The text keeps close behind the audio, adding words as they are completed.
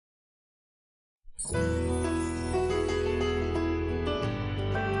The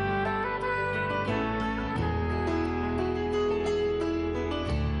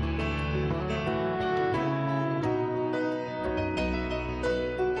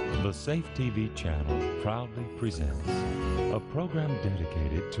Safe TV channel proudly presents a program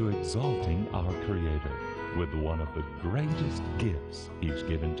dedicated to exalting our Creator with one of the greatest gifts He's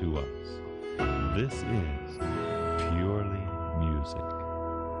given to us. This is Purely Music.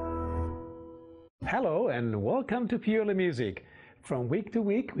 Hello and welcome to Purely Music. From week to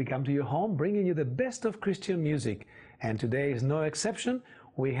week, we come to your home bringing you the best of Christian music. And today is no exception.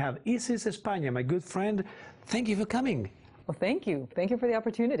 We have Isis España, my good friend. Thank you for coming. Well, thank you. Thank you for the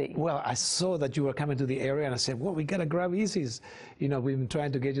opportunity. Well, I saw that you were coming to the area, and I said, well, we got to grab Isis. You know, we've been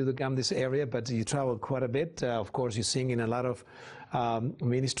trying to get you to come this area, but you travel quite a bit. Of course, you sing in a lot of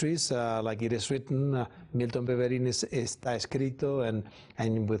ministries, like It Is Written, Milton Beverini Está Escrito,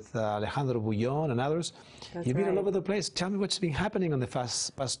 and with Alejandro Bullón and others. That's You've been right. all over the place. Tell me what's been happening on the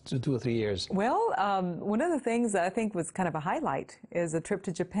past 2 or 3 years. Well, one of the things that I think was kind of a highlight is a trip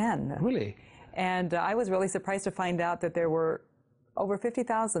to Japan. Really? And I was really surprised to find out that there were over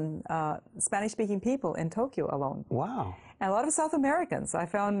 50,000 Spanish-speaking people in Tokyo alone. Wow. And a lot of South Americans. I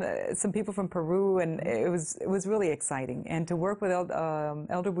found some people from Peru, and it was really exciting. And to work with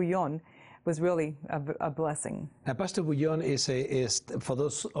Elder Bullón was really a blessing. Now, Pastor Bullón is for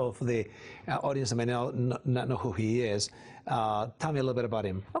those of the audience that may not know who he is, tell me a little bit about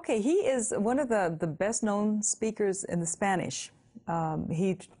him. Okay, he is one of the best-known speakers in the Spanish.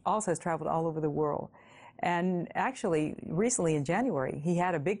 He also has traveled all over the world. And actually, recently in January, he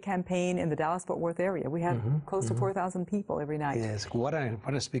had a big campaign in the Dallas-Fort Worth area. We had close to 4,000 people every night. Yes, what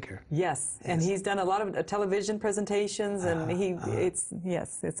a speaker. Yes, and he's done a lot of television presentations, and it's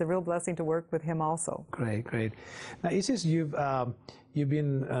a real blessing to work with him also. Great, great. Now, Isis, you've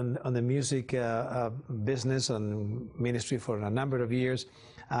been on the music business and ministry for a number of years.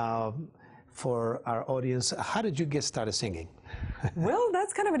 For our audience, how did you get started singing? Well,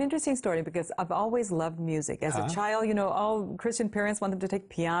 that's kind of an interesting story because I've always loved music. As a child, you know, all Christian parents want them to take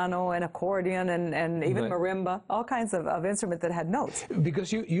piano and accordion and even marimba, all kinds of instruments that had notes.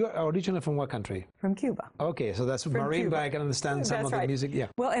 Because you are originally from what country? From Cuba. Okay, so that's marimba. Cuba. I can understand some That's of right. the music. Yeah.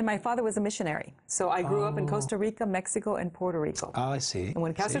 Well, and my father was a missionary. So I grew up in Costa Rica, Mexico, and Puerto Rico. Oh, I see. And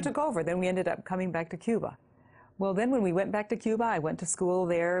when Castro took over, then we ended up coming back to Cuba. Well, then when we went back to Cuba, I went to school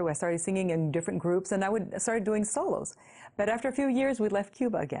there. I started singing in different groups, and I started doing solos. But after a few years, we left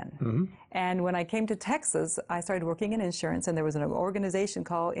Cuba again. And when I came to Texas, I started working in insurance, and there was an organization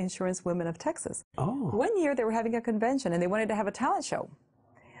called Insurance Women of Texas. Oh. One year, they were having a convention, and they wanted to have a talent show.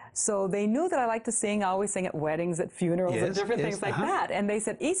 So they knew that I liked to sing. I always sing at weddings, at funerals, and different things like that. And they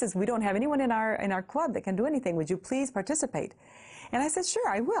said, Isis, we don't have anyone in our club that can do anything. Would you please participate? And I said, sure,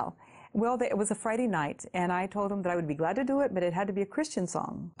 I will. Well, it was a Friday night, and I told them that I would be glad to do it, but it had to be a Christian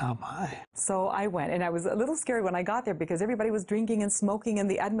song. Oh, my. So I went, and I was a little scared when I got there because everybody was drinking and smoking,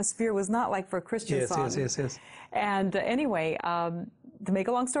 and the atmosphere was not like for a Christian song. Yes. And anyway, to make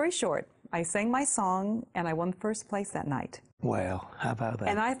a long story short, I sang my song, and I won first place that night. Well, how about that?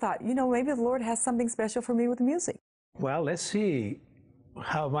 And I thought, you know, maybe the Lord has something special for me with music. Well, let's see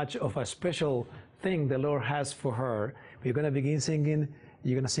how much of a special thing the Lord has for her. We're going to begin singing.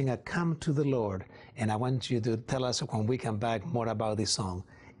 You're going to sing a Come to the Lord. And I want you to tell us when we come back more about this song.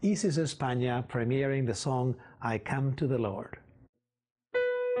 Isis España premiering the song I Come to the Lord.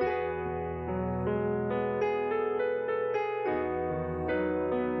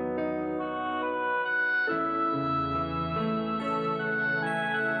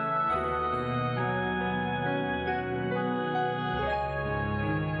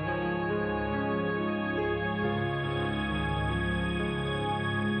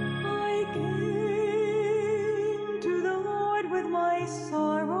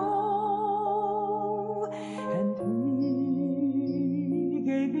 Sorrow, and He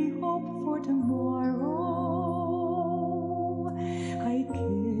gave me hope for tomorrow. I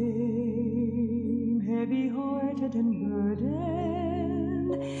came heavy-hearted and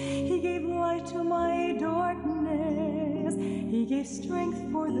burdened. He gave light to my darkness. He gave strength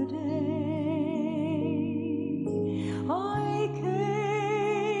for the day. I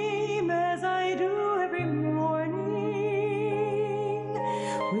came as I do every morning,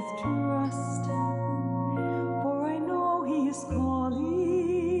 with trust, for I know He is calling,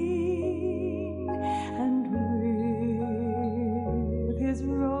 and with His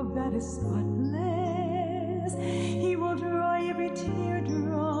robe that is spotless, He will dry every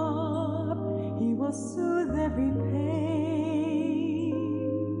teardrop, He will soothe every pain.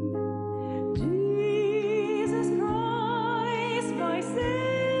 Jesus Christ, my Savior,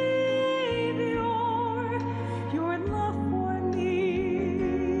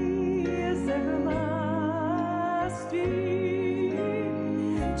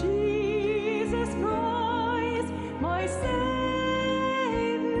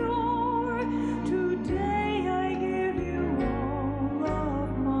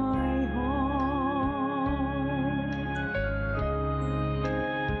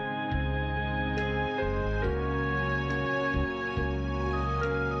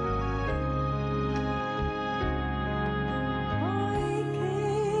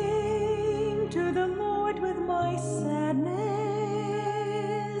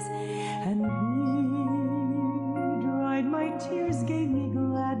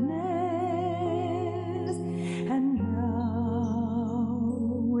 gladness, and now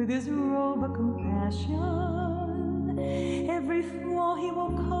with his robe of compassion, every flaw he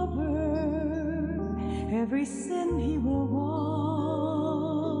will cover, every sin he will wash.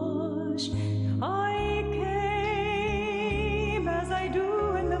 I came as I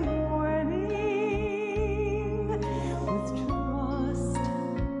do in the morning with trust,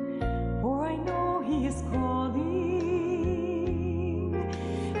 for I know he is calling,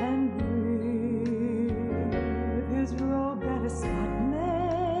 and with his robe that is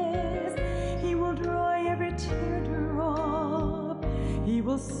spotless, he will dry every teardrop, he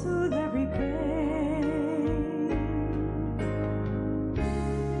will soothe every pain.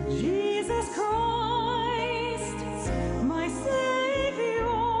 Jesus Christ, my Savior,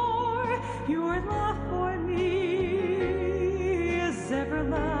 your love for me is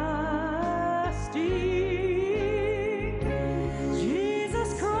everlasting.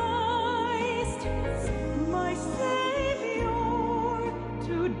 Jesus Christ, my Savior,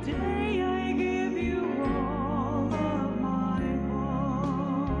 today I give you all of my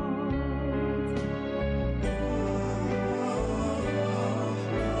heart.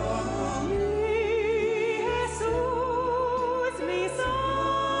 Jesús, mi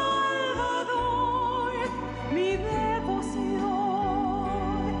Salvador, mi devoción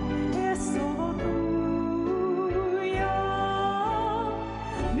es solo tuya.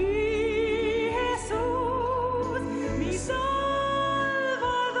 Mi Jesús, mi Salvador,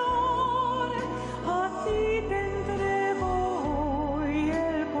 a ti te entrego hoy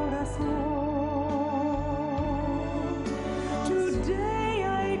el corazón. Today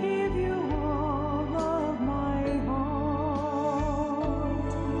I give you all of my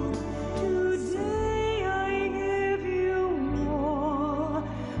heart. Today I give you all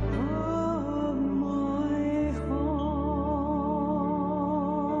of my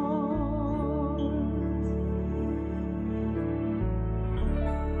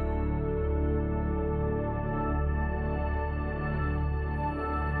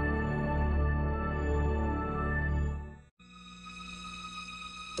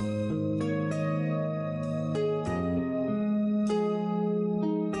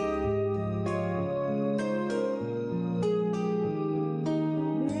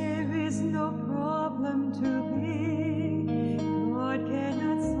There is no problem too big, God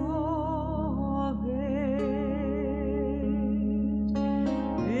cannot solve it.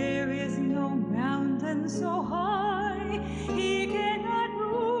 There is no mountain so high, he cannot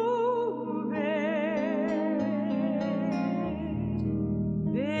move it.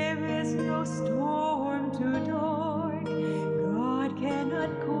 There is no storm too dark, God cannot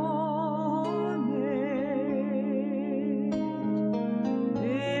calm it.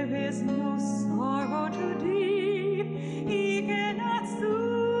 There is no sorrow too deep, he cannot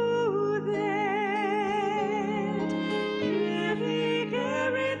soothe it. If he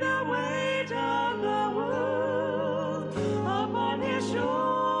carried the weight of the world upon his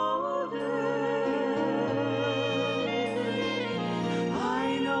shoulders,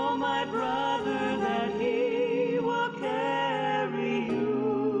 I know, my brother, that he will carry you.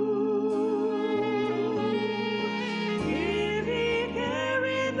 If he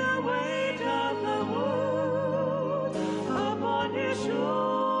carried the weight of the world upon his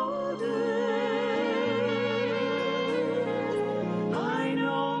shoulders, I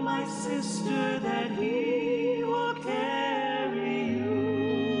know, my sister, that he will carry you.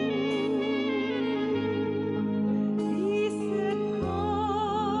 He said,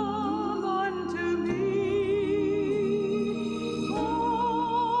 come unto me,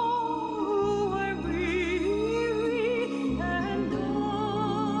 all who are weary, and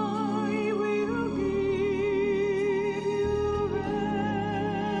I will give you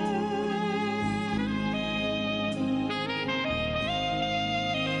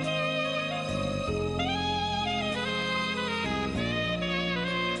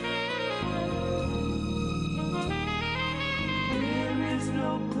There is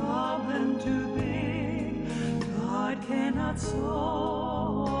no problem too big, God cannot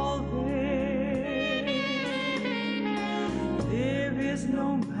solve it. There is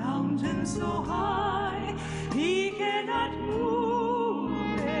no mountain so high, he cannot move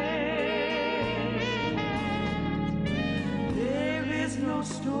it. There is no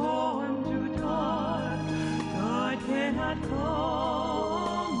storm too dark, God cannot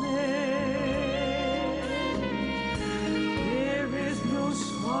calm it. There is no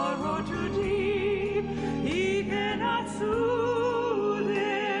sorrow too deep, he cannot soothe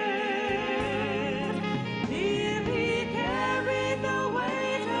it. If he carried the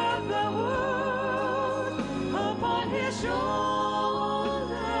weight of the world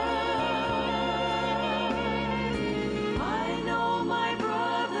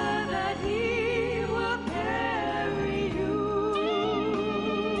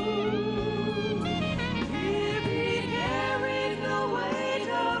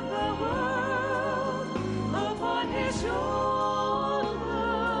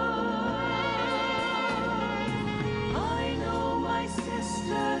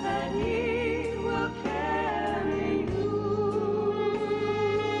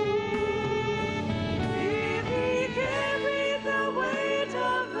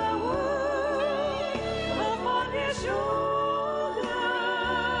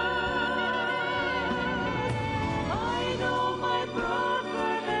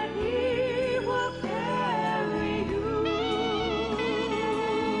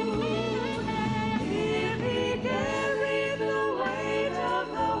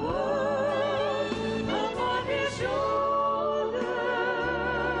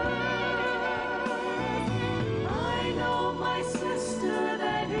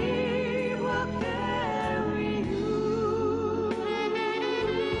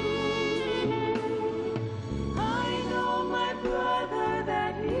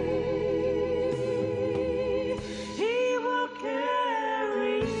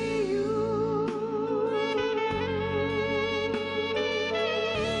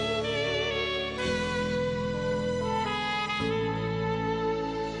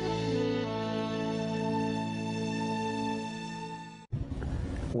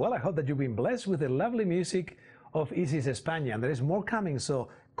Well, I hope that you've been blessed with the lovely music of Isis España, and there is more coming, so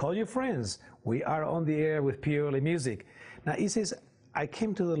call your friends. We are on the air with Purely Music. Now, Isis, I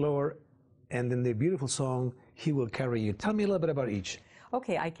came to the Lord, and in the beautiful song, He Will Carry You. Tell me a little bit about each.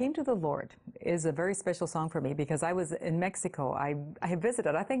 Okay, I Came to the Lord is a very special song for me because I was in Mexico. I have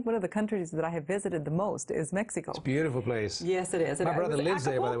visited, I think one of the countries that I have visited the most is Mexico. It's a beautiful place. Yes, it is. My brother lives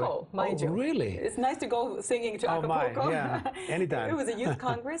there, by the way. Mind you. Really? It's nice to go singing to Acapulco. My, yeah, anytime. It was a youth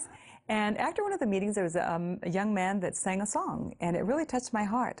congress. And after one of the meetings, there was a young man that sang a song, and it really touched my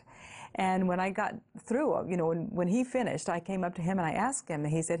heart. And when I got through, you know, when he finished, I came up to him and I asked him,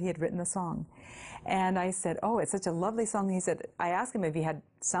 and he said he had written the song. And I said, oh, it's such a lovely song. He said, I asked him if he had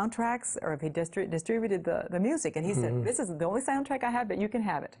soundtracks or if he distributed the music. And he said, this is the only soundtrack I have, but you can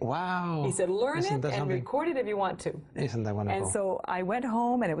have it. Wow. He said, learn it and record it if you want to. Isn't that wonderful? And so I went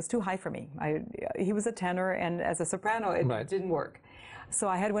home, and it was too high for me. He was a tenor, and as a soprano, it didn't work. So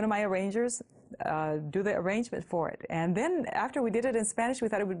I had one of my arrangers do the arrangement for it. And then after we did it in Spanish, we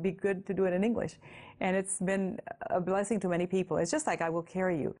thought it would be good to do it in English. And it's been a blessing to many people. It's just like I Will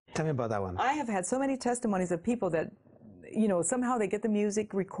Carry You. Tell me about that one. I have had so many testimonies of people that, you know, somehow they get the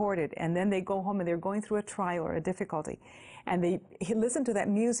music recorded, and then they go home and they're going through a trial or a difficulty. And they listen to that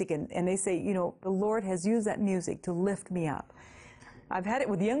music, and they say, you know, the Lord has used that music to lift me up. I've had it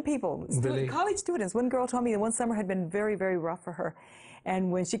with young people, college students. One girl told me that one summer had been very, very rough for her.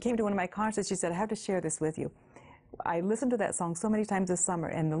 And when she came to one of my concerts, she said, I have to share this with you. I listened to that song so many times this summer,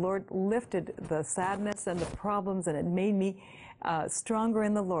 and the Lord lifted the sadness and the problems, and it made me stronger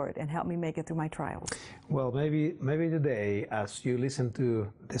in the Lord and helped me make it through my trials. Well, maybe today, as you listen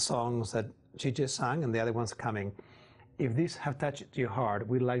to the songs that she just sang and the other ones coming, if these have touched your heart,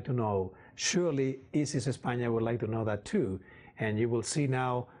 we'd like to know. Surely Isis España would like to know that too. And you will see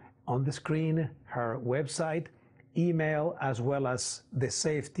now on the screen her website, email, as well as the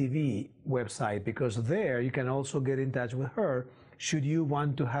Safe TV website, because there you can also get in touch with her should you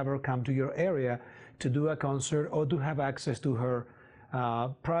want to have her come to your area to do a concert or to have access to her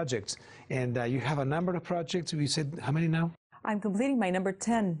projects. And you have a number of projects. We said, how many now? I'm completing my number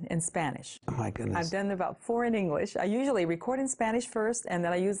 10 in Spanish. Oh my goodness. I've done about 4 in English. I usually record in Spanish first, and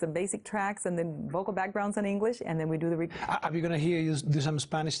then I use the basic tracks and then vocal backgrounds in English, and then we do the... Are we going to hear you do some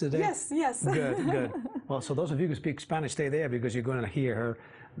Spanish today? Yes, yes. Good, good. Well, so those of you who speak Spanish, stay there because you're going to hear her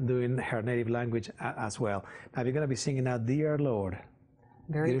doing her native language as well. Now, you're going to be singing now, Dear Lord.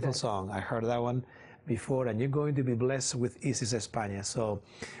 Very beautiful good. Song. I heard that one before, and you're going to be blessed with Isis España. So,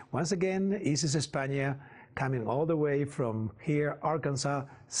 once again, Isis España, coming all the way from here, Arkansas,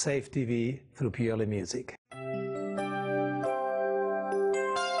 Safe TV through Purely Music.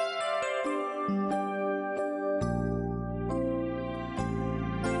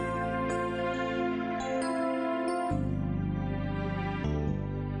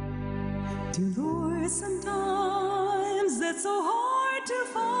 Dear Lord, sometimes it's so hard to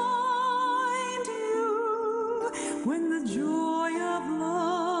find you when the joy of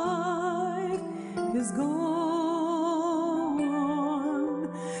life is gone,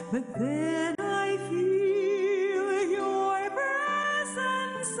 but then I feel your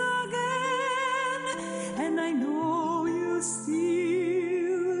presence again, and I know you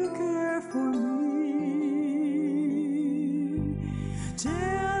still care for me.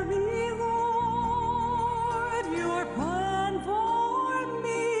 Tell me, Lord, your plan for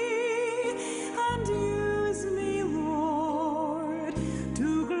me, and use me, Lord,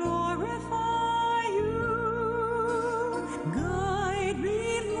 to glorify you. Guide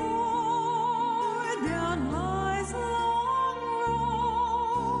me, Lord.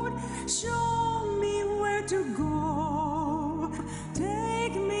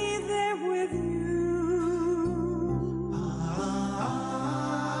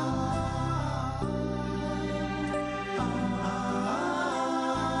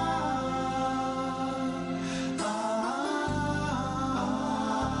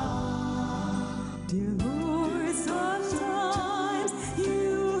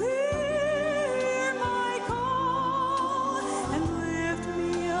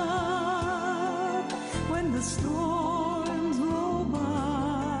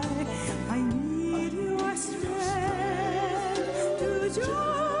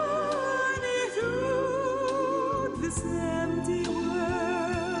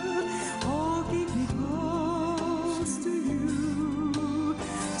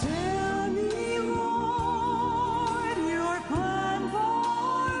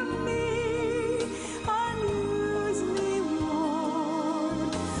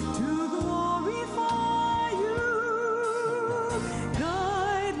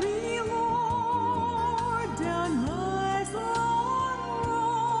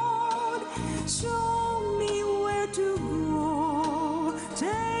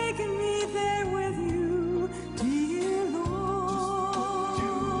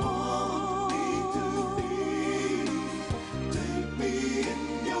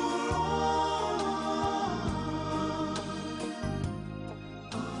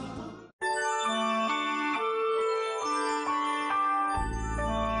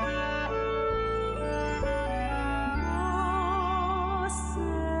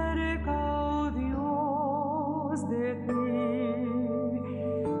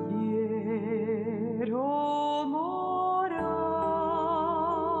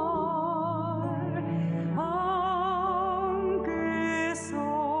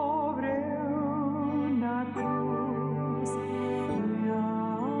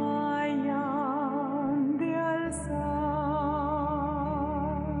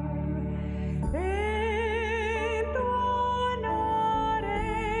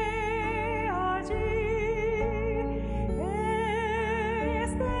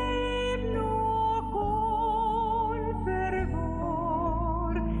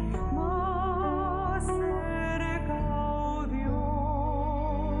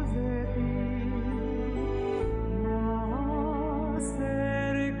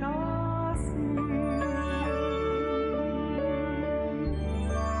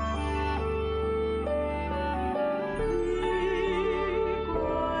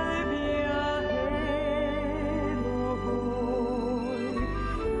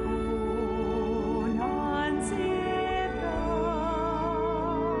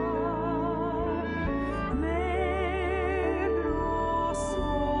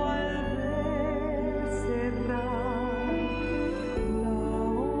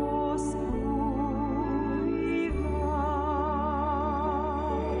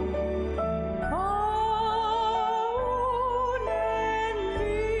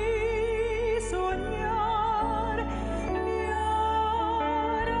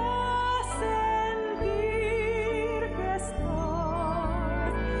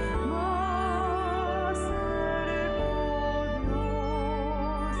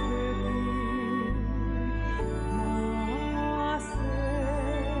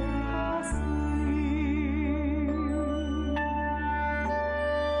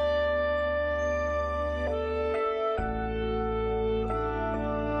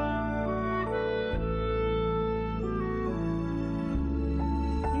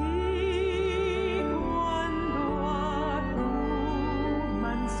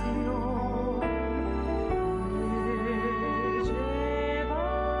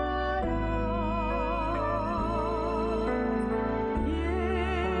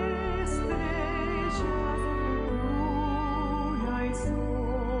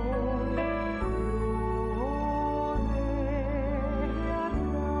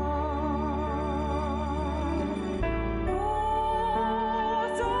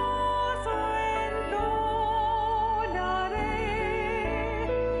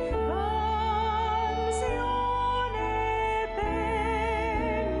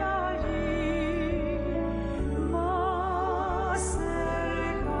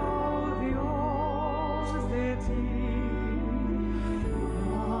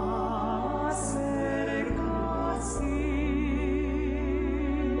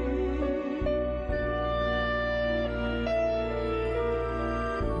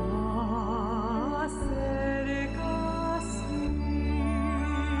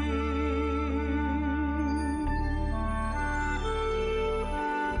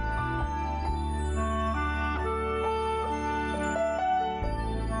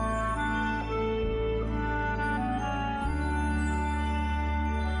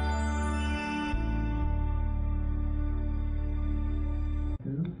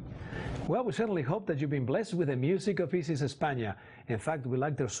 Well, we certainly hope that you've been blessed with the music of Isis España. In fact, we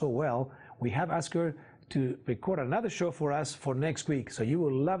liked her so well, we have asked her to record another show for us for next week. So you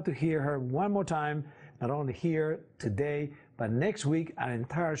will love to hear her one more time, not only here today, but next week, an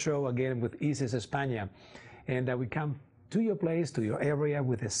entire show again with Isis España. And we come to your place, to your area,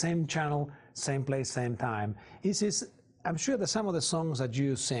 with the same channel, same place, same time. Isis, I'm sure that some of the songs that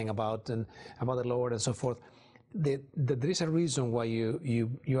you sing about and about the Lord and so forth, there is a reason why you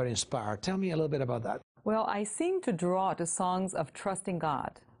are inspired. Tell me a little bit about that. Well, I seem to draw to songs of trusting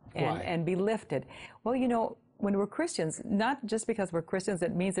God and be lifted. Well, you know, when we're Christians, not just because we're Christians,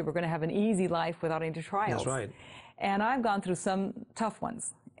 it means that we're going to have an easy life without any trials. That's right. And I've gone through some tough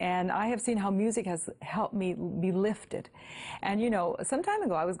ones. And I have seen how music has helped me be lifted. And you know, some time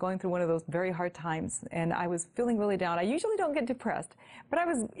ago I was going through one of those very hard times and I was feeling really down. I usually don't get depressed, but I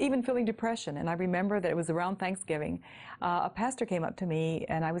was even feeling depression. And I remember that it was around Thanksgiving. A pastor came up to me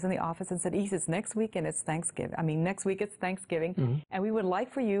and I was in the office and said, Isis, next weekend it's Thanksgiving. I mean, next week it's Thanksgiving. And we would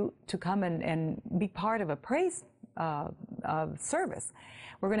like for you to come and be part of a praise service.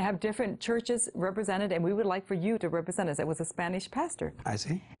 We're going to have different churches represented, and we would like for you to represent us. It was a Spanish pastor. I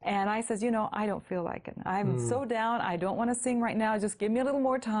see. And I says, you know, I don't feel like it. I'm so down. I don't want to sing right now. Just give me a little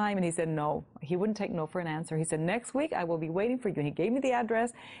more time. And he said, no. He wouldn't take no for an answer. He said, next week I will be waiting for you. And he gave me the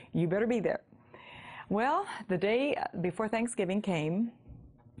address. You better be there. Well, the day before Thanksgiving came,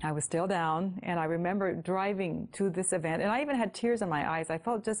 I was still down, and I remember driving to this event, and I even had tears in my eyes. I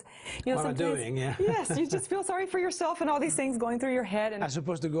felt just, you know, what am I doing? Yeah. Yes, you just feel sorry for yourself and all these things going through your head. And I'm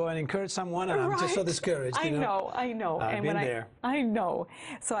supposed to go and encourage someone, and I'm just so discouraged. I know. I've been there. I know.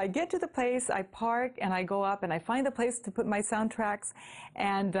 So I get to the place, I park, and I go up, and I find the place to put my soundtracks,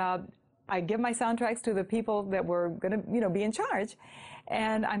 and I give my soundtracks to the people that were going to, you know, be in charge.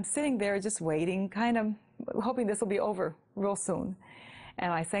 And I'm sitting there just waiting, kind of hoping this will be over real soon.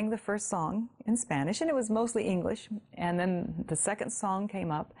 And I sang the first song in Spanish, and it was mostly English. And then the second song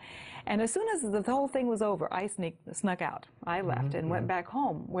came up. And as soon as the whole thing was over, I snuck out. I left and went back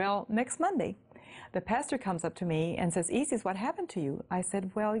home. Well, next Monday, the pastor comes up to me and says, Isis, what happened to you? I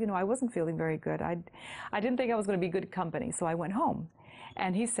said, well, you know, I wasn't feeling very good. I didn't think I was going to be good company, so I went home.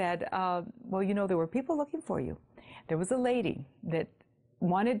 And he said, well, you know, there were people looking for you. There was a lady that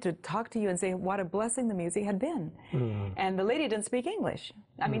wanted to talk to you and say what a blessing the music had been. And the lady didn't speak English.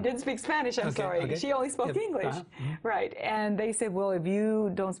 I mean, didn't speak Spanish, I'm sorry. Okay. She only spoke English. Right. And they said, well, if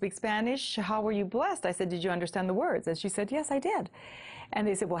you don't speak Spanish, how were you blessed? I said, did you understand the words? And she said, yes, I did. And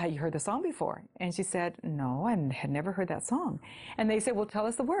they said, well, had you heard the song before? And she said, no, I had never heard that song. And they said, well, tell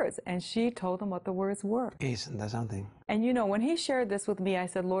us the words. And she told them what the words were. Isn't that something? And you know, when he shared this with me, I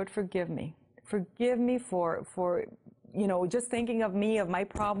said, Lord, forgive me. Forgive me for you know, just thinking of me, of my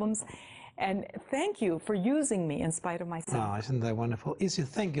problems. And thank you for using me in spite of myself. Oh, isn't that wonderful? Isis,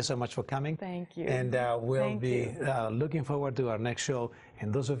 thank you so much for coming. Thank you. And we'll be looking forward to our next show.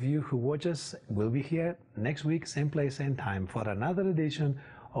 And those of you who watch us will be here next week, same place, same time, for another edition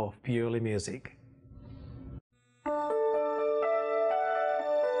of Purely Music.